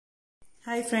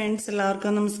Hi friends,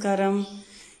 എല്ലാവർക്കും നമസ്കാരം.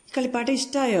 കളിപ്പാട്ട്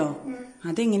ഇഷ്ടമായോ?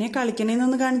 അതെങ്ങനെ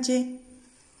കളിക്കണേന്നൊന്ന് കാണിച്ചേ.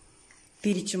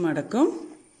 തിരിച്ചു മടക്കും,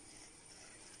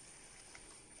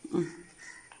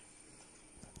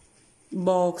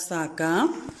 ബോക്സ് ആക്കാം.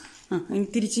 ഇനി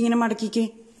തിരിച്ചിങ്ങനെ മടക്കിക്കേ.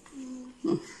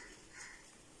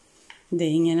 ഇതേ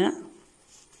ഇങ്ങനെ.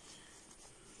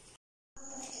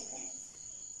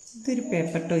 ഇതൊരു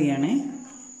പേപ്പർ ടോയ് ആണേ.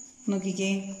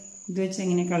 നോക്കിക്കേ, ഇത് വെച്ച്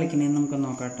എങ്ങനെ കളിക്കണേന്ന് നമുക്ക്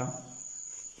നോക്കാം കേട്ടോ.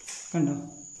 കണ്ടോ?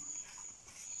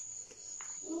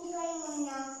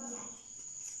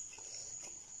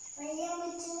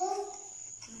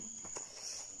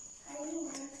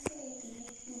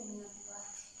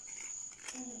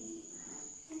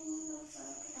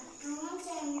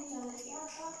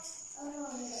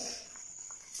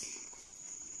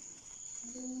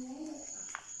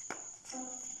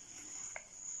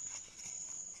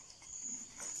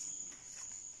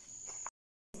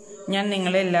 ഞാൻ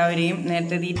നിങ്ങളെല്ലാവരെയും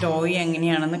നേരത്തെ ഈ ടോയ്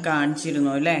എങ്ങനെയാണെന്ന് കാണിച്ചിരുന്നു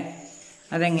അല്ലേ?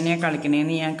 അതെങ്ങനെയാണ്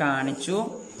കളിക്കണേന്ന് ഞാൻ കാണിച്ചു.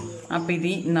 അപ്പം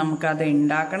ഇത് നമുക്കത്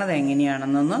ഉണ്ടാക്കണത്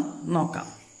എങ്ങനെയാണെന്നൊന്ന് നോക്കാം.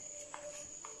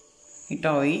 ഈ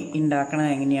ടോയ്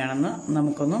ഉണ്ടാക്കണത് എങ്ങനെയാണെന്ന്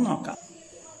നമുക്കൊന്ന് നോക്കാം.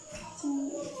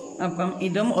 അപ്പം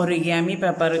ഇതും ഒറിഗാമി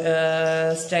പേപ്പർ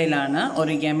സ്റ്റൈലാണ്,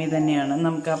 ഒറിഗാമി തന്നെയാണ്.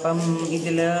 നമുക്കപ്പം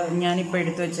ഇതിൽ ഞാനിപ്പോൾ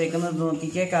എടുത്തു വെച്ചേക്കുന്നത്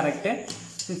നോക്കിക്കേ, കറക്റ്റ്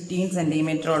 15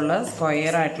 സെൻറ്റിമീറ്റർ ഉള്ള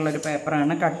സ്ക്വയർ ആയിട്ടുള്ളൊരു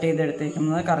പേപ്പറാണ് കട്ട്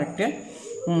ചെയ്തെടുത്തേക്കുന്നത്. കറക്റ്റ്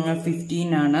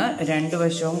 15 ആണ്. രണ്ട്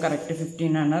വശവും കറക്റ്റ്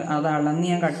 15 ആണ്. അത് അളന്ന്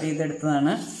ഞാൻ കട്ട്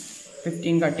ചെയ്തെടുത്തതാണ്.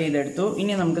 15 കട്ട് ചെയ്തെടുത്തു.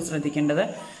 ഇനി നമുക്ക് ശ്രദ്ധിക്കേണ്ടത്,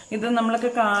 ഇത്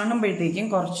നമ്മളൊക്കെ കാണുമ്പോഴത്തേക്കും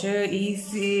കുറച്ച്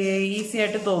ഈസി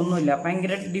ആയിട്ട് തോന്നില്ല,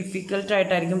 ഭയങ്കര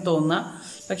ഡിഫിക്കൽട്ടായിട്ടായിരിക്കും തോന്നുക.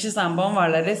 പക്ഷെ സംഭവം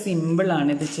വളരെ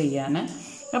സിമ്പിളാണ് ഇത് ചെയ്യാൻ.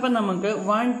 അപ്പം നമുക്ക്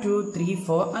 1 2 3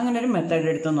 4 അങ്ങനെ ഒരു മെത്തേഡ്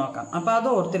എടുത്ത് നോക്കാം. അപ്പം അത്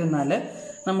ഓർത്തിരുന്നാൽ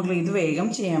നമുക്ക് ഇത് വേഗം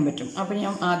ചെയ്യാൻ പറ്റും. അപ്പം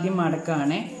ഞാൻ ആദ്യം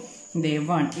മടക്കുകയാണേ. ഇതേ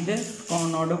 1, ഇത്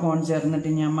കോണോട് കോൺ ചേർന്നിട്ട്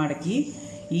ഞാൻ മടക്കി.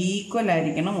 ഈക്വൽ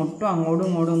ആയിരിക്കണം, ഒട്ടും അങ്ങോട്ടും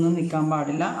ഇങ്ങോട്ടും ഒന്നും നിൽക്കാൻ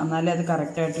പാടില്ല, എന്നാലേ അത്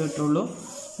കറക്റ്റായിട്ട് കിട്ടുള്ളൂ.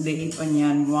 ഇതേ ഇപ്പം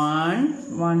ഞാൻ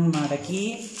 1 മടക്കി.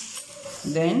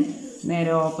 ദെൻ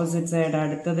നേരെ ഓപ്പോസിറ്റ് സൈഡ്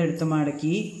അടുത്തതെടുത്ത്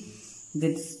മടക്കി.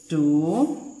 ദിറ്റ്സ് 2.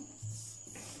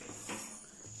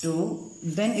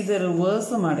 ദെൻ ഇത്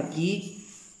റിവേഴ്സ് മടക്കി.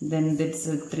 ദെൻ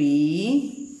ദിറ്റ്സ് 3.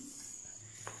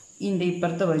 ഇതിൻ്റെ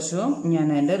ഇപ്പുറത്തെ വശവും ഞാൻ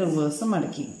അതിൻ്റെ റിവേഴ്സ്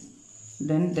മടക്കി.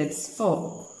 Then that's 4.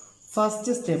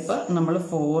 ഫസ്റ്റ് സ്റ്റെപ്പ് നമ്മൾ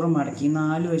 4 മടക്കി,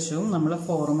 4 വശവും നമ്മൾ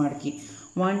 4 മടക്കി.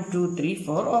 1 2 3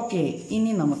 4. ഓക്കെ,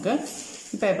 ഇനി നമുക്ക്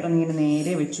പേപ്പർ ഇങ്ങനെ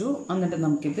നേരെ വെച്ചു. എന്നിട്ട്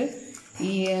നമുക്കിത്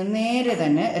ഈ നേരെ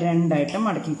തന്നെ രണ്ടായിട്ട്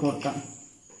മടക്കി കൊടുക്കാം.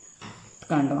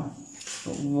 കണ്ടോ?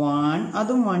 1,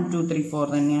 അതും 1 2 3 4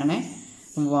 തന്നെയാണ്.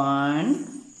 1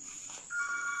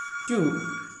 2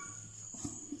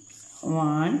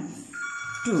 1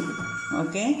 2.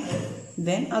 ഓക്കെ,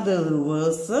 ദെൻ അത്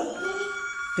റിവേഴ്സ്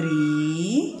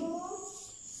 3.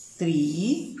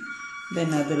 ദെൻ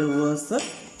അത് റിവേഴ്സ്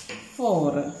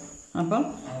 4. അപ്പം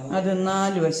അത്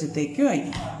 4 വശത്തേക്കും ആയി.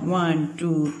 1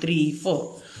 2 3 4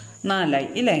 4ആയി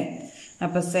ഇല്ലേ?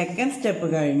 അപ്പം സെക്കൻഡ് സ്റ്റെപ്പ്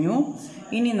കഴിഞ്ഞു.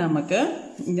 ഇനി നമുക്ക്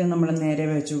ഇത് നമ്മൾ നേരെ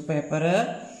വെച്ചു പേപ്പർ.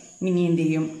 ഇനി എന്ത്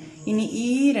ചെയ്യും? ഇനി ഈ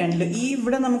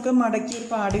ഇവിടെ നമുക്ക് മടക്കി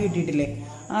പാട് കിട്ടിയിട്ടില്ലേ,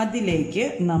 അതിലേക്ക്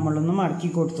നമ്മളൊന്ന് മടക്കി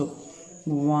കൊടുത്തു.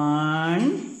 1,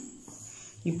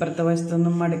 ഇപ്പുറത്തെ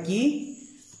വശത്തൊന്നും മടക്കി.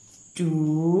 2.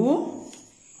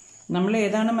 നമ്മൾ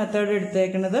ഏതാണ് മെത്തേഡ്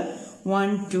എടുത്തേക്കുന്നത്?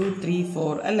 1 2 3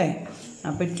 4 അല്ലേ?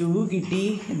 അപ്പം 2 കിട്ടി.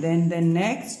 ദെൻ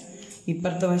നെക്സ്റ്റ്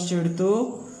ഇപ്പുറത്തെ വശം എടുത്തു.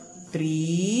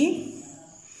 3.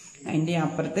 അതിൻ്റെ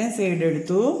അപ്പുറത്തെ സൈഡ്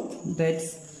എടുത്തു.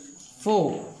 ദറ്റ്സ്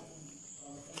 4.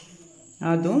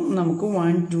 അതും നമുക്ക്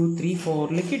 1 2 3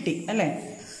 4 കിട്ടി അല്ലേ?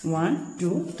 1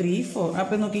 2 3 4.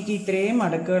 അപ്പം നോക്കിക്ക്, ഇത്രയും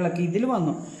മടക്കുകളൊക്കെ ഇതിൽ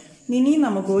വന്നു. ഇനി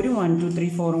നമുക്ക് ഒരു 1 2 3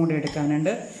 4 കൂടി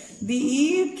എടുക്കാനുണ്ട്. ഈ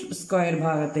സ്ക്വയർ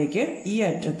ഭാഗത്തേക്ക് ഈ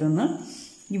അറ്റത്തുനിന്ന്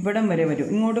ഇവിടം വരെ വരും.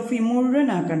 ഇങ്ങോട്ട്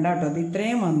മുഴുവനാക്കണ്ട കേട്ടോ. അത്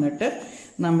ഇത്രയും വന്നിട്ട്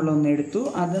നമ്മളൊന്ന് എടുത്തു.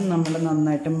 അത് നമ്മൾ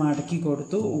നന്നായിട്ട് മടക്കി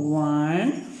കൊടുത്തു.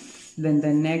 1. Then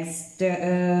next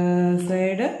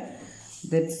side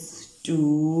that's 2.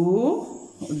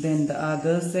 Then the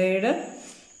other side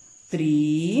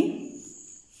 3.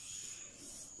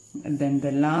 Then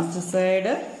the last side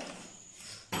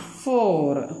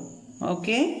 4.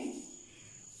 Okay.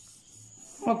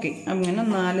 അങ്ങനെ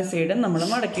 4 സൈഡ് നമ്മൾ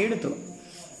മടക്കി എടുത്തു.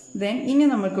 ദെൻ ഇനി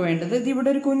നമുക്ക് വേണ്ടത്, ഇവിടെ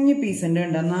ഒരു കുഞ്ഞ് പീസ്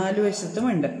ഉണ്ട്, 4 വശത്തും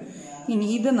ഉണ്ട്. ഇനി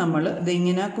ഇത് നമ്മൾ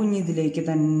ഇതിങ്ങനെ കുഞ്ഞിതിലേക്ക്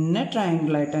തന്നെ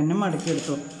ട്രയാങ്കിളായിട്ട് തന്നെ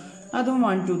മടക്കിയെടുത്തു. അതും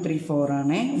 1 2 3 4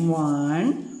 ആണേ. 1.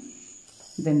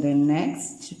 Then the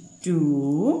next 2.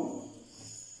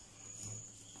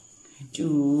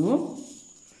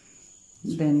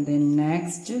 Then the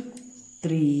next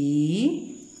 3.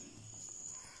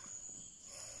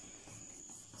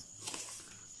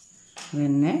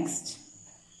 Then next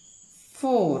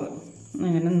 4.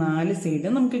 അങ്ങനെ 4 സൈഡ്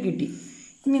നമുക്ക് കിട്ടി.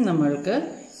 ഇനി നമ്മൾക്ക്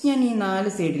ഞാൻ ഈ 4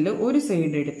 സൈഡിൽ ഒരു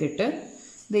സൈഡ് എടുത്തിട്ട്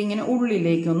ഇതിങ്ങനെ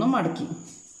ഉള്ളിലേക്കൊന്ന് മടക്കി.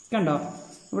 കണ്ടോ,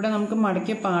 ഇവിടെ നമുക്ക്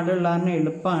മടക്കിയ പാടുള്ള കാരണം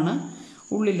എളുപ്പമാണ്.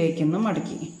 ഉള്ളിലേക്കൊന്ന്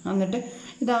മടക്കി. എന്നിട്ട്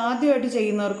ഇത് ആദ്യമായിട്ട്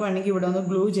ചെയ്യുന്നവർക്ക് വേണമെങ്കിൽ ഇവിടെ ഒന്ന്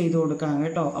ഗ്ലൂ ചെയ്ത് കൊടുക്കാം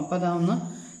കേട്ടോ. അപ്പോൾ അതൊന്ന്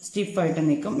സ്റ്റിഫായിട്ട്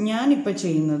നിൽക്കും. ഞാനിപ്പോൾ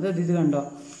ചെയ്യുന്നത് ഇത് കണ്ടോ,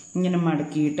 ഇങ്ങനെ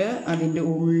മടക്കിയിട്ട് അതിൻ്റെ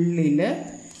ഉള്ളിൽ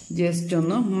ജസ്റ്റ്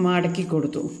ഒന്ന് മടക്കി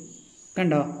കൊടുത്തു.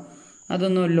 കണ്ടോ,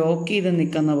 അതൊന്ന് ലോക്ക് ചെയ്ത്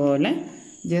നിൽക്കുന്ന പോലെ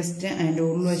ജസ്റ്റ് അതിൻ്റെ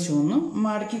ഉൾവശം ഒന്ന്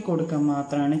മടക്കി കൊടുക്കാൻ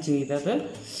മാത്രമാണ് ചെയ്തത്.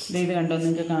 ഇത് കണ്ടോ,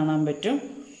 നിങ്ങൾക്ക് കാണാൻ പറ്റും.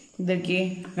 ഇതൊക്കെ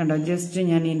കണ്ടോ, ജസ്റ്റ്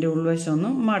ഞാൻ ഇതിൻ്റെ ഉൾവശം ഒന്ന്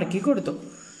മടക്കി കൊടുത്തു.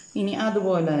 ഇനി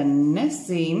അതുപോലെ തന്നെ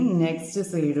സെയിം നെക്സ്റ്റ്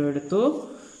സൈഡും എടുത്തു.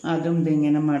 അതും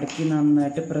ഇതിങ്ങനെ മടക്കി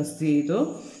നന്നായിട്ട് പ്രസ് ചെയ്തു.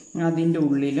 അതിൻ്റെ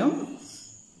ഉള്ളിലും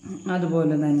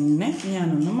അതുപോലെ തന്നെ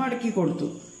ഞാനൊന്ന് മടക്കി കൊടുത്തു.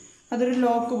 അതൊരു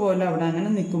ലോക്ക് പോലെ അവിടെ അങ്ങനെ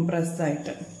നിൽക്കും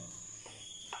പ്രസ്സായിട്ട്.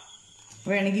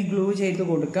 വേണമെങ്കിൽ ഗ്ലൂ ചെയ്ത്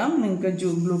കൊടുക്കാം, നിങ്ങൾക്ക്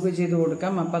ഗ്ലൂ ചെയ്ത്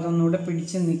കൊടുക്കാം. അപ്പം അതൊന്നുകൂടെ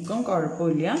പിടിച്ച് നിൽക്കും,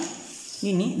 കുഴപ്പമില്ല.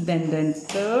 ഇനി ദെൻ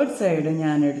തേർഡ് സൈഡ്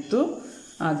ഞാൻ എടുത്തു.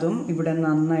 അതും ഇവിടെ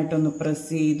നന്നായിട്ടൊന്ന് പ്രസ്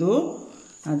ചെയ്തു.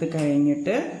 അത്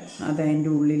കഴിഞ്ഞിട്ട് അത് അതിൻ്റെ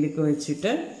ഉള്ളിലേക്ക്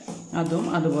വെച്ചിട്ട് അതും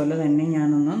അതുപോലെ തന്നെ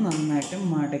ഞാനൊന്ന് നന്നായിട്ട്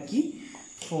മടക്കി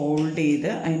ഫോൾഡ്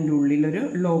ചെയ്ത് അതിൻ്റെ ഉള്ളിലൊരു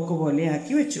ലോക്ക് പോലെ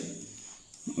ആക്കി വെച്ചു.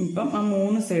 ഇപ്പം ആ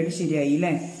 3 സൈഡ് ശരിയായി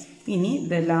അല്ലേ. ഇനി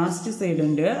ലാസ്റ്റ്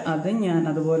സൈഡുണ്ട്, അത് ഞാൻ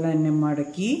അതുപോലെ തന്നെ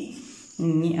മടക്കി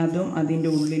ഇനി അതും അതിൻ്റെ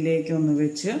ഉള്ളിലേക്കൊന്ന്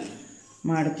വെച്ച്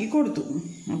മടക്കി കൊടുത്തു.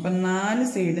 അപ്പം 4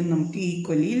 സൈഡും നമുക്ക്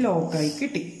ഈക്വലി ലോക്കായി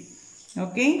കിട്ടി.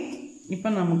 ഓക്കെ,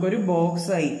 ഇപ്പം നമുക്കൊരു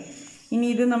ബോക്സായി. ഇനി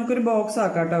ഇത് നമുക്കൊരു ബോക്സ്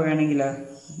ആക്കാം കേട്ടോ. വേണമെങ്കിൽ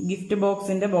ഗിഫ്റ്റ്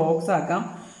ബോക്സിൻ്റെ ബോക്സ് ആക്കാം.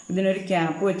 ഇതിനൊരു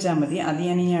ക്യാപ്പ് വെച്ചാൽ മതി. അത്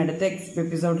ഞാൻ ഇനി അടുത്ത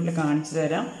എപ്പിസോഡിൽ കാണിച്ചു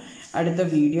തരാം, അടുത്ത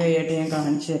വീഡിയോ ആയിട്ട് ഞാൻ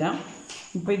കാണിച്ചു തരാം.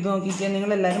 ഇപ്പോൾ ഇത് നോക്കിക്കാൻ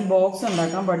നിങ്ങളെല്ലാവരും ബോക്സ്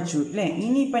ഉണ്ടാക്കാൻ പഠിച്ചു അല്ലേ.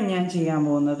 ഇനിയിപ്പം ഞാൻ ചെയ്യാൻ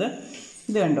പോകുന്നത്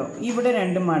ഇത് കണ്ടോ, ഇവിടെ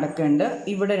 2 മടക്കുണ്ട്,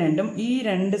 ഇവിടെ രണ്ടും ഈ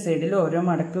 2 സൈഡിലും ഓരോ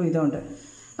മടക്ക് വീതമുണ്ട്.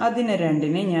 അതിനെ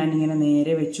 2നെ ഞാനിങ്ങനെ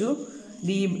നേരെ വെച്ചു.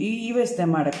 ഈ വശത്തെ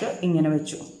മടക്ക് ഇങ്ങനെ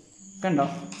വെച്ചു. കണ്ടോ,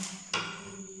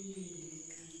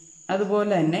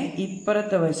 അതുപോലെ തന്നെ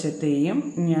ഇപ്പുറത്തെ വശത്തെയും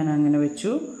ഞാൻ അങ്ങനെ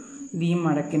വെച്ചു. ഈ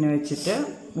മടക്കിനെ വെച്ചിട്ട്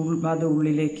അത്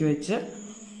ഉള്ളിലേക്ക് വെച്ച്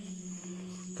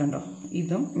കണ്ടോ,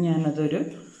 ഇതും ഞാനതൊരു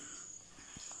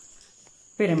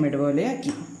പിരമിഡ് പോലെ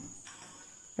ആക്കി,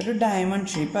 ഒരു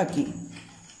ഡയമണ്ട് ഷേപ്പ് ആക്കി.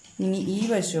 ഇനി ഈ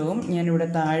വശവും ഞാനിവിടെ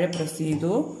താഴെ പ്രസ്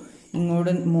ചെയ്തു.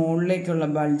 ഇങ്ങോട്ട് മുകളിലേക്കുള്ള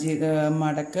ബൾജ്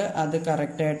മടക്ക് അത്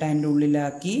കറക്റ്റായിട്ട് അതിൻ്റെ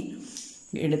ഉള്ളിലാക്കി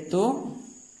എടുത്തു.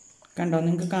 കണ്ടോ,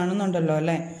 നിങ്ങൾക്ക് കാണുന്നുണ്ടല്ലോ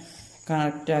അല്ലേ,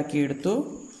 കറക്റ്റാക്കി എടുത്തു.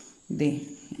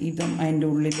 ഇതും അതിൻ്റെ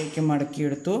ഉള്ളിലേക്ക്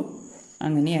മടക്കിയെടുത്തു.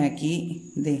 അങ്ങനെയാക്കി.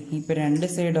 ഇപ്പം 2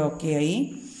 സൈഡ് ഓക്കെ ആയി.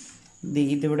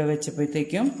 ഇതിവിടെ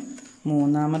വെച്ചപ്പോഴത്തേക്കും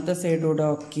 3ാമത്തെ സൈഡ് കൂടെ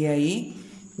ഓക്കെ ആയി.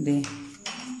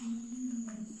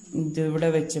 ഇതിവിടെ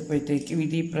വെച്ചപ്പോഴത്തേക്കും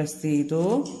ഇത് പ്രസ് ചെയ്തു.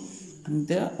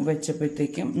 ഇത്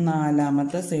വെച്ചപ്പോഴത്തേക്കും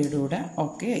 4ാമത്തെ സൈഡ് കൂടെ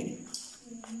ഓക്കെ ആയി.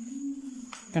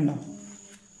 കണ്ടോ,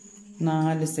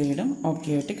 4 സൈഡും ഓക്കെ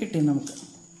ആയിട്ട് കിട്ടി നമുക്ക്.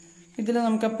 ഇതിൽ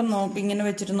നമുക്കപ്പം ഇങ്ങനെ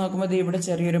വെച്ചിട്ട് നോക്കുമ്പോൾ ഇവിടെ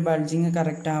ചെറിയൊരു ബൾജിങ്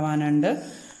കറക്റ്റ് ആവാനുണ്ട്.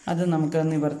 അത് നമുക്ക്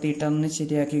നിവർത്തിയിട്ടൊന്ന്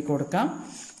ശരിയാക്കി കൊടുക്കാം.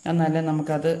 എന്നാലേ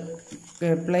നമുക്കത്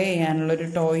പ്ലേ ചെയ്യാനുള്ളൊരു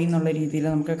ടോയ് എന്നുള്ള രീതിയിൽ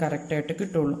നമുക്ക് കറക്റ്റായിട്ട്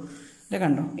കിട്ടുള്ളൂ. ഇത്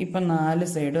കണ്ടോ, ഇപ്പം 4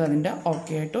 സൈഡും അതിൻ്റെ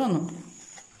ഓക്കെ ആയിട്ട് വന്നു.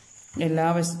 എല്ലാ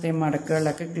വശത്തെയും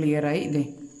മടക്കുകളിലൊക്കെ ക്ലിയറായി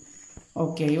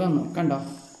ഓക്കെ ആയി വന്നു. കണ്ടോ,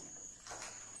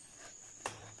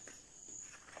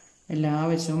 എല്ലാ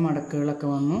വശവും മടക്കുകളൊക്കെ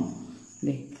വന്നു.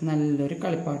 നല്ലൊരു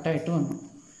കളിപ്പാട്ടമായിട്ട് വന്നു.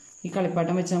 ഈ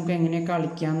കളിപ്പാട്ടം വെച്ച് നമുക്ക് എങ്ങനെയാണ്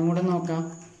കളിക്കാമെന്നും കൂടെ നോക്കാം.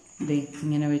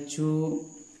 ഇങ്ങനെ വെച്ചു.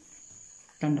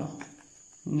 കണ്ടോ,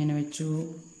 ഇങ്ങനെ വെച്ചു,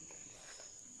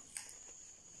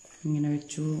 ഇങ്ങനെ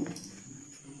വെച്ചു,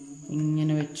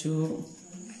 ഇങ്ങനെ വെച്ചു,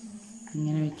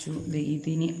 ഇങ്ങനെ വെച്ചു.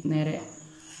 ഇതിനി നേരെ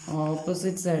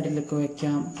ഓപ്പോസിറ്റ് സൈഡിലേക്ക്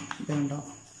വയ്ക്കാം. ഇതുണ്ടോ,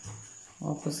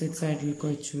 ഓപ്പോസിറ്റ് സൈഡിലേക്ക്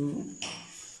വെച്ചു.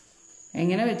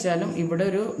 എങ്ങനെ വെച്ചാലും ഇവിടെ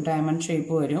ഒരു ഡയമണ്ട്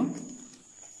ഷേപ്പ് വരും,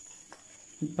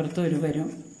 ഇപ്പുറത്തും ഒരു വരും.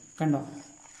 കണ്ടോ,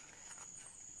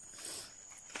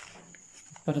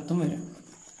 ഇപ്പുറത്തും വരും.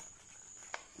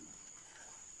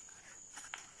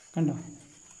 കണ്ടോ,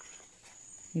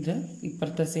 ഇത്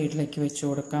ഇപ്പുറത്തെ സൈഡിലേക്ക് വെച്ച്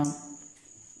കൊടുക്കാം.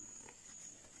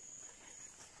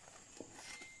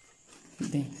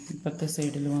 ഇപ്പുറത്തെ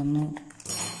സൈഡിൽ വന്നു.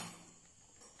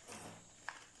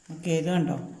 ഓക്കെ, ഇത്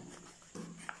കണ്ടോ.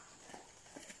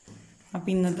 അപ്പം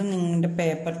ഇന്നത്തെ നിങ്ങളുടെ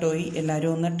പേപ്പർ ടോയ്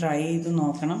എല്ലാവരും ഒന്ന് ട്രൈ ചെയ്ത്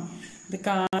നോക്കണം.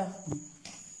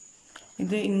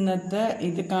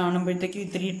 ഇത് കാണുമ്പോഴത്തേക്കും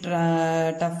ഇത്തിരി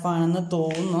ടഫാണെന്ന്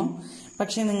തോന്നും.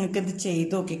 പക്ഷെ നിങ്ങൾക്കിത്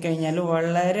ചെയ്ത് നോക്കിക്കഴിഞ്ഞാൽ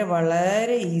വളരെ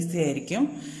വളരെ ഈസി ആയിരിക്കും.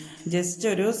 ജസ്റ്റ്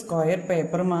ഒരു സ്ക്വയർ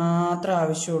പേപ്പർ മാത്രം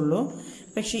ആവശ്യമുള്ളൂ.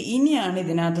 പക്ഷെ ഇനിയാണ്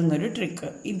ഇതിനകത്തു നിന്നൊരു ട്രിക്ക്.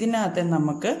 ഇതിനകത്ത്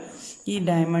നമുക്ക് ഈ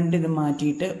ഡയമണ്ട് ഇത്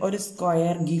മാറ്റിയിട്ട് ഒരു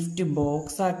സ്ക്വയർ ഗിഫ്റ്റ്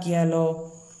ബോക്സ് ആക്കിയാലോ.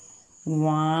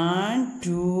 1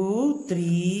 2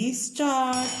 3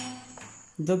 സ്റ്റാർട്ട്.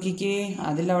 ഇതൊക്കെ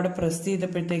അതിലവിടെ പ്രസ്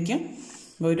ചെയ്തപ്പോഴത്തേക്കും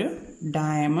ഒരു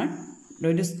ഡയമണ്ട്,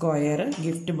 ഒരു സ്ക്വയർ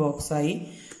ഗിഫ്റ്റ് ബോക്സായി.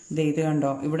 ഇത്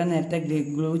കണ്ടോ, ഇവിടെ നേരത്തെ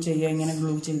ഗ്ലൂ ചെയ്യുക, ഇങ്ങനെ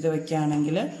ഗ്ലൂ ചെയ്ത്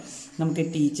വെക്കുകയാണെങ്കിൽ നമുക്ക്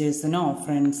ടീച്ചേഴ്സിനോ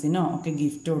ഫ്രണ്ട്സിനോ ഒക്കെ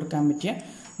ഗിഫ്റ്റ് കൊടുക്കാൻ പറ്റിയ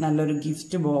നല്ലൊരു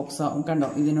ഗിഫ്റ്റ് ബോക്സ് ആവും. കണ്ടോ,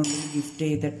 ഇതിനുള്ളിൽ ഗിഫ്റ്റ്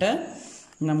ചെയ്തിട്ട്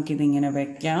നമുക്കിതിങ്ങനെ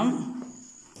വെക്കാം.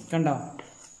 കണ്ടോ,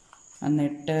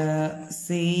 എന്നിട്ട്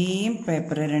സെയിം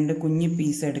പേപ്പർ 2 കുഞ്ഞ്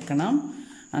പീസ് എടുക്കണം.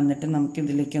 എന്നിട്ട്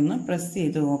നമുക്കിതിലേക്കൊന്ന് പ്രസ്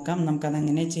ചെയ്ത് നോക്കാം.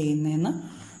 നമുക്കതെങ്ങനെ ചെയ്യുന്നതെന്ന്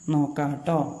നോക്കാം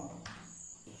കേട്ടോ.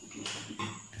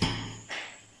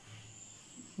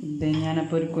 ഇത്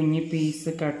ഞാനപ്പോൾ ഒരു കുഞ്ഞ് പീസ്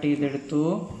കട്ട് ചെയ്തെടുത്തു,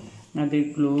 അത്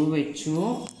ഗ്ലൂ വെച്ചു.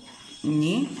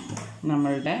 ഇനി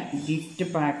നമ്മളുടെ ഗിഫ്റ്റ്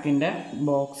പാക്കിൻ്റെ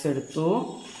ബോക്സ് എടുത്തു.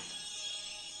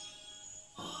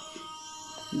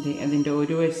 അതിൻ്റെ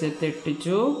ഒരു വശത്ത്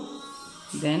ഇട്ടിച്ചു.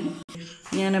 ദെൻ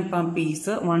ഞാനപ്പോൾ ആ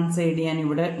പീസ് വൺ സൈഡ് ഞാൻ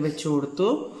ഇവിടെ വെച്ച് കൊടുത്തു.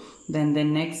 ദെൻ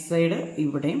നെക്സ്റ്റ് സൈഡ്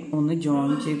ഇവിടെയും ഒന്ന്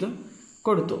ജോയിൻ ചെയ്തു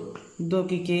കൊടുത്തു. ഇത്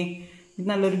നോക്കിക്കേ, ഇത്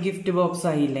നല്ലൊരു ഗിഫ്റ്റ് ബോക്സ്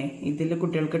ആയില്ലേ. ഇതിൽ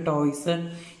കുട്ടികൾക്ക് ടോയ്സ്,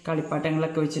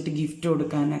 കളിപ്പാട്ടങ്ങളൊക്കെ വെച്ചിട്ട് ഗിഫ്റ്റ്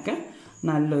കൊടുക്കാനൊക്കെ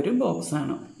നല്ലൊരു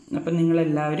ബോക്സാണ്. അപ്പം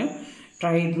നിങ്ങളെല്ലാവരും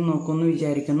ട്രൈ ചെയ്ത് നോക്കുമെന്ന്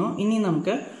വിചാരിക്കുന്നു. ഇനി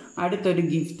നമുക്ക് അടുത്തൊരു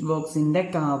ഗിഫ്റ്റ് ബോക്സിൻ്റെ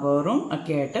കവറും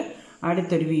ഒക്കെ ആയിട്ട്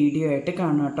അടുത്തൊരു വീഡിയോ ആയിട്ട്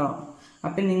കാണാം കേട്ടോ.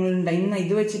 അപ്പം നിങ്ങൾ ഇന്ന്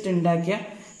ഇത് വെച്ചിട്ടുണ്ടാക്കിയ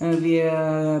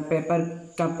പേപ്പർ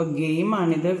കപ്പ്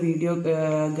ഗെയിമാണിത്. വീഡിയോ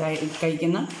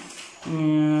കഴിക്കുന്ന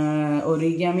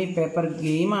ഒറിഗാമി പേപ്പർ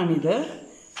ഗെയിമാണിത്,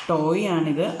 ടോയ്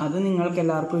ആണിത്. അത് നിങ്ങൾക്ക്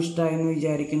എല്ലാവർക്കും ഇഷ്ടമായെന്ന്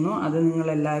വിചാരിക്കുന്നു. അത്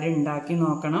നിങ്ങളെല്ലാവരും ഉണ്ടാക്കി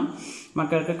നോക്കണം,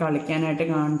 മക്കൾക്ക് കളിക്കാനായിട്ട്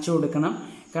കാണിച്ചു കൊടുക്കണം.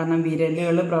 കാരണം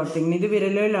വിരലുകൾ പ്രവർത്തിക്കുന്നത്, ഇത്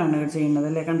വിരലുകളാണ് ചെയ്യുന്നത്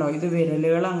അല്ലേ. കണ്ടോ, ഇത്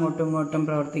വിരലുകൾ അങ്ങോട്ടും ഇങ്ങോട്ടും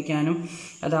പ്രവർത്തിക്കാനും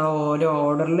അത് ഓരോ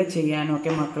ഓർഡറിൽ ചെയ്യാനും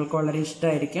ഒക്കെ മക്കൾക്ക് വളരെ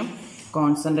ഇഷ്ടമായിരിക്കും.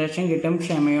 കോൺസെൻട്രേഷൻ കിട്ടും,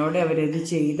 ക്ഷമയോടെ അവരിത്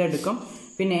ചെയ്തെടുക്കും.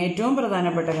 പിന്നെ ഏറ്റവും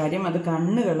പ്രധാനപ്പെട്ട കാര്യം, അത്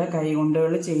കണ്ണുകൾ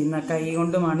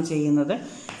കൈകൊണ്ടുമാണ് ചെയ്യുന്നത്.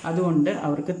 അതുകൊണ്ട്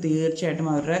അവർക്ക് തീർച്ചയായിട്ടും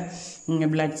അവരുടെ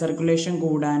ബ്ലഡ് സർക്കുലേഷൻ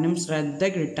കൂടാനും ശ്രദ്ധ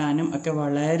കിട്ടാനും ഒക്കെ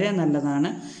വളരെ നല്ലതാണ്.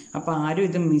 അപ്പോൾ ആരും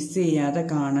ഇത് മിസ് ചെയ്യാതെ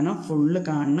കാണണം, ഫുള്ള്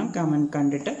കാണണം. കമൻറ്റ്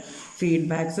കണ്ടിട്ട്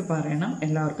ഫീഡ്ബാക്ക്സ് പറയണം.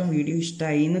 എല്ലാവർക്കും വീഡിയോ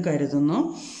ഇഷ്ടമായി എന്ന് കരുതുന്നു.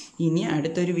 ഇനി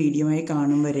അടുത്തൊരു വീഡിയോയായി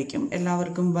കാണുമ്പോഴേക്കും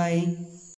എല്ലാവർക്കും ബൈ.